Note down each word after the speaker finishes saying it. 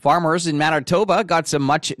Farmers in Manitoba got some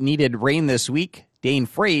much-needed rain this week. Dane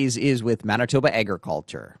Fraze is with Manitoba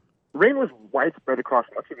Agriculture. Rain was widespread across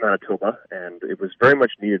much of Manitoba, and it was very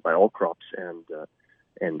much needed by all crops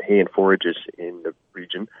and hay and forages in the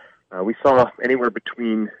region. We saw anywhere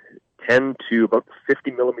between 10 to about 50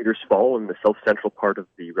 millimeters fall in the south-central part of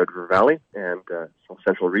the Red River Valley and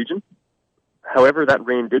south-central region. However, that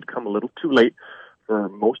rain did come a little too late for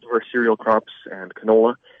most of our cereal crops and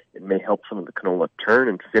canola. It may help some of the canola turn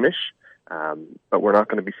and finish, but we're not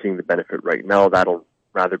going to be seeing the benefit right now. That'll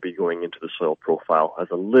rather be going into the soil profile as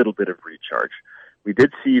a little bit of recharge. We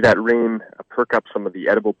did see that rain perk up some of the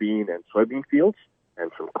edible bean and soybean fields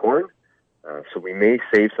and some corn, so we may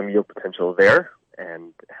save some yield potential there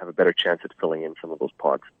and have a better chance at filling in some of those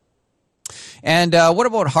pods. And what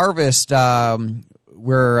about harvest?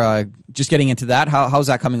 We're just getting into that. How's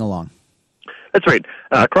that coming along? That's right.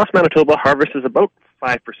 Across Manitoba, harvest is about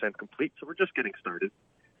 5% complete, so we're just getting started.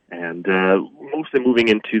 And mostly moving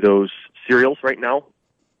into those cereals right now.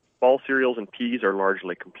 Fall cereals and peas are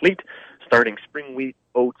largely complete, starting spring wheat,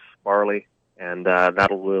 oats, barley, and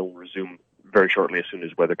will resume very shortly as soon as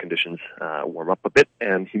weather conditions warm up a bit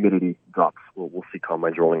and humidity drops. We'll see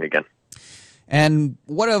combines rolling again. And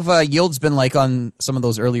what have yields been like on some of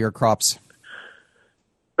those earlier crops?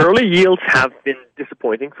 Early yields have been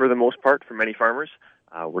disappointing for the most part for many farmers.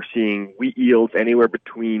 We're seeing wheat yields anywhere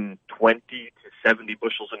between 20 to 70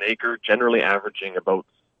 bushels an acre, generally averaging about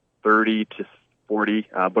 30 to 40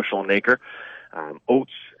 bushel an acre.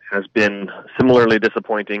 Oats has been similarly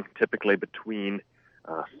disappointing, typically between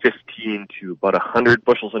 15 to about 100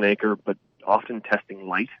 bushels an acre, but often testing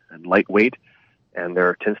light and lightweight, and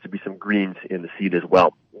there tends to be some greens in the seed as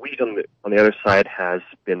well. Wheat, on the other side, has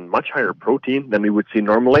been much higher protein than we would see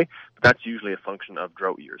normally, but that's usually a function of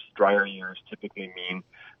drought years. Drier years typically mean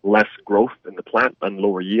less growth in the plant and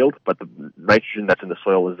lower yield, but the nitrogen that's in the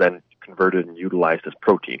soil is then converted and utilized as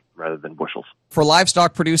protein rather than bushels. For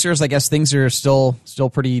livestock producers, I guess things are still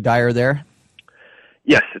pretty dire there?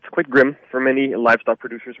 Yes, it's quite grim for many livestock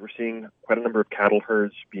producers. We're seeing quite a number of cattle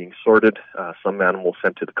herds being sorted, some animals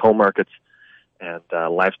sent to the cull markets, and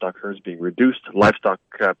livestock herds being reduced. Livestock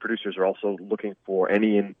producers are also looking for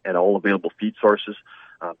any and all available feed sources,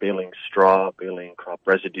 baling straw, baling crop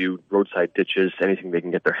residue, roadside ditches, anything they can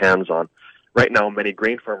get their hands on. Right now, many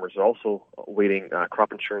grain farmers are also awaiting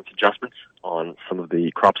crop insurance adjustments on some of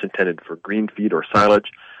the crops intended for green feed or silage.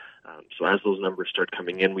 So as those numbers start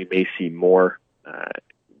coming in, we may see more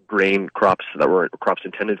grain crops that were crops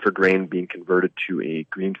intended for grain being converted to a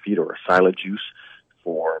green feed or a silage use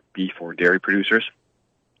for beef or dairy producers,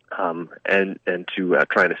 and to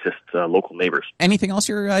try and assist local neighbors. Anything else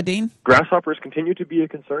here, Dane? Grasshoppers continue to be a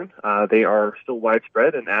concern. They are still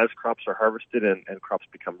widespread, and as crops are harvested and crops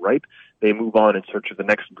become ripe, they move on in search of the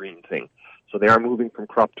next green thing. So they are moving from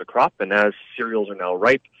crop to crop, and as cereals are now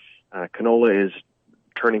ripe, canola is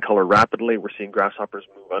turning color rapidly. We're seeing grasshoppers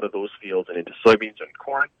move out of those fields and into soybeans and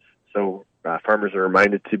corn. So farmers are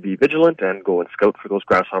reminded to be vigilant and go and scout for those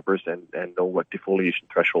grasshoppers and know what defoliation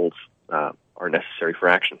thresholds are necessary for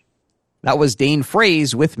action. That was Dane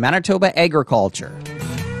Fraze with Manitoba Agriculture.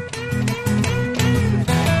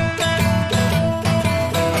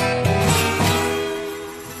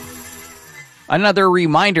 Another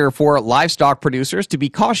reminder for livestock producers to be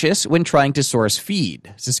cautious when trying to source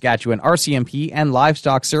feed. Saskatchewan RCMP and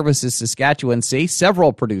Livestock Services Saskatchewan say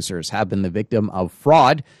several producers have been the victim of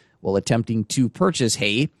fraud while attempting to purchase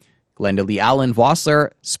hay. Glenda Lee Allen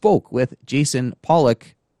Vossler spoke with Jason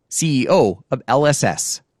Pollock, CEO of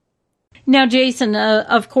LSS. Now, Jason,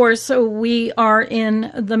 of course, we are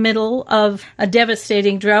in the middle of a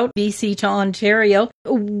devastating drought, BC to Ontario.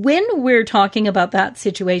 When we're talking about that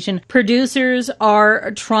situation, producers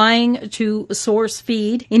are trying to source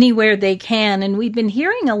feed anywhere they can. And we've been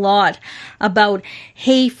hearing a lot about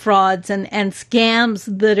hay frauds and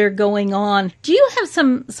scams that are going on. Do you have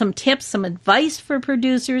some tips, some advice for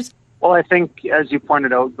producers? Well, I think, as you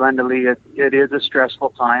pointed out, Glenda Lee, it is a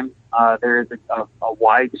stressful time. There is a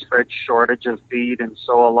widespread shortage of feed, and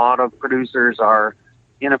so a lot of producers are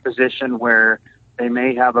in a position where they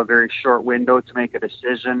may have a very short window to make a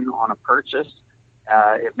decision on a purchase.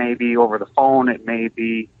 It may be over the phone, it may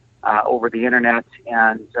be over the internet,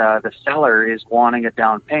 and the seller is wanting a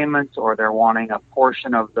down payment, or they're wanting a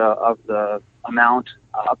portion of the amount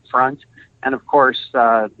up front. And of course,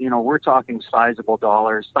 we're talking sizable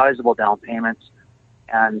dollars, sizable down payments.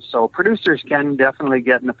 And so producers can definitely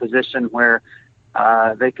get in a position where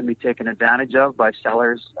they can be taken advantage of by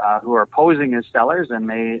sellers who are posing as sellers and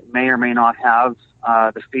may or may not have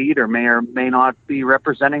the feed, or may not be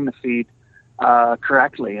representing the feed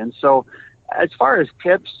correctly. And so as far as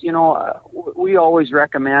tips, we always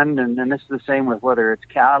recommend, and this is the same with whether it's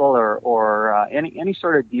cattle or any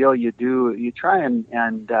sort of deal you do, you try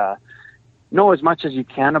and know as much as you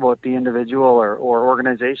can about the individual or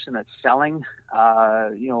organization that's selling.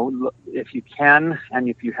 If you can and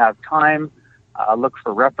if you have time, look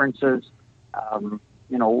for references.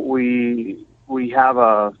 We have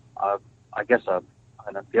an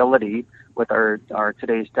ability with our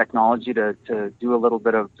today's technology to do a little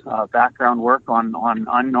bit of background work on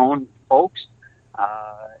unknown folks.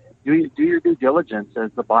 Do your due diligence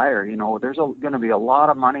as the buyer. There's going to be a lot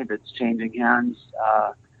of money that's changing hands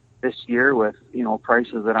this year with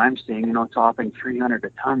prices that I'm seeing topping $300 a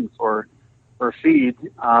ton for feed.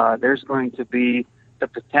 There's going to be the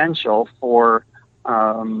potential for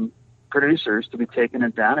producers to be taken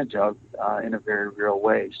advantage of in a very real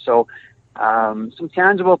way. So some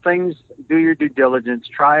tangible things: do your due diligence,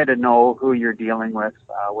 try to know who you're dealing with,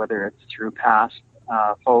 whether it's through past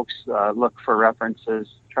folks, look for references,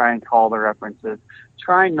 try and call the references,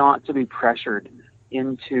 try not to be pressured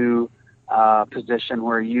into a position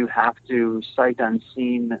where you have to sight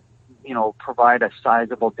unseen, provide a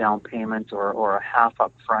sizable down payment or a half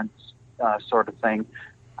up front sort of thing.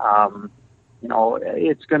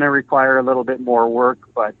 It's going to require a little bit more work,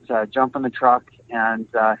 but jump in the truck and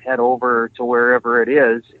head over to wherever it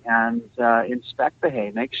is and inspect the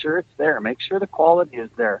hay. Make sure it's there. Make sure the quality is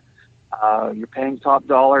there. You're paying top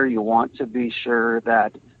dollar. You want to be sure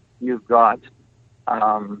that you've got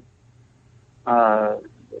the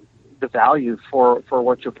value for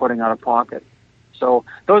what you're putting out of pocket. So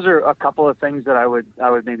those are a couple of things that I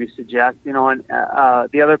would maybe suggest. And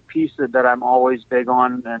the other piece that I'm always big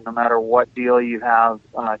on, and no matter what deal you have,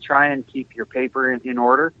 try and keep your paper in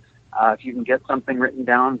order. If you can get something written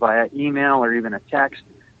down via email or even a text,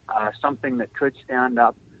 something that could stand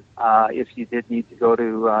up if you did need to go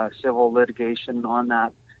to civil litigation on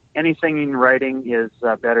that. Anything in writing is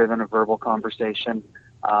better than a verbal conversation.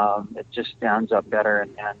 It just stands up better,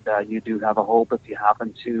 and you do have a hope if you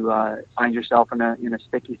happen to find yourself in a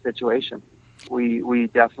sticky situation. We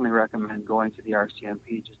definitely recommend going to the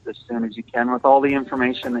RCMP just as soon as you can with all the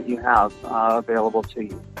information that you have available to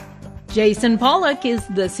you. Jason Pollock is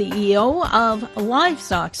the CEO of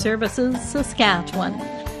Livestock Services Saskatchewan.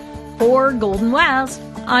 For Golden West,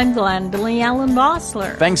 I'm Glendalee Allen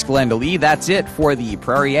Bossler. Thanks, Glendalee. That's it for the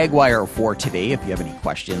Prairie Ag Wire for today. If you have any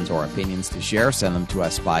questions or opinions to share, send them to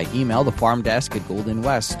us by email,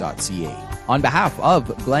 thefarmdesk@goldenwest.ca. On behalf of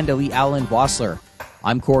Glendalee Allen Bossler,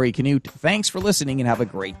 I'm Corey Canute. Thanks for listening and have a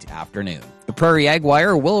great afternoon. The Prairie Ag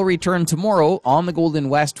Wire will return tomorrow on the Golden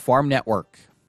West Farm Network.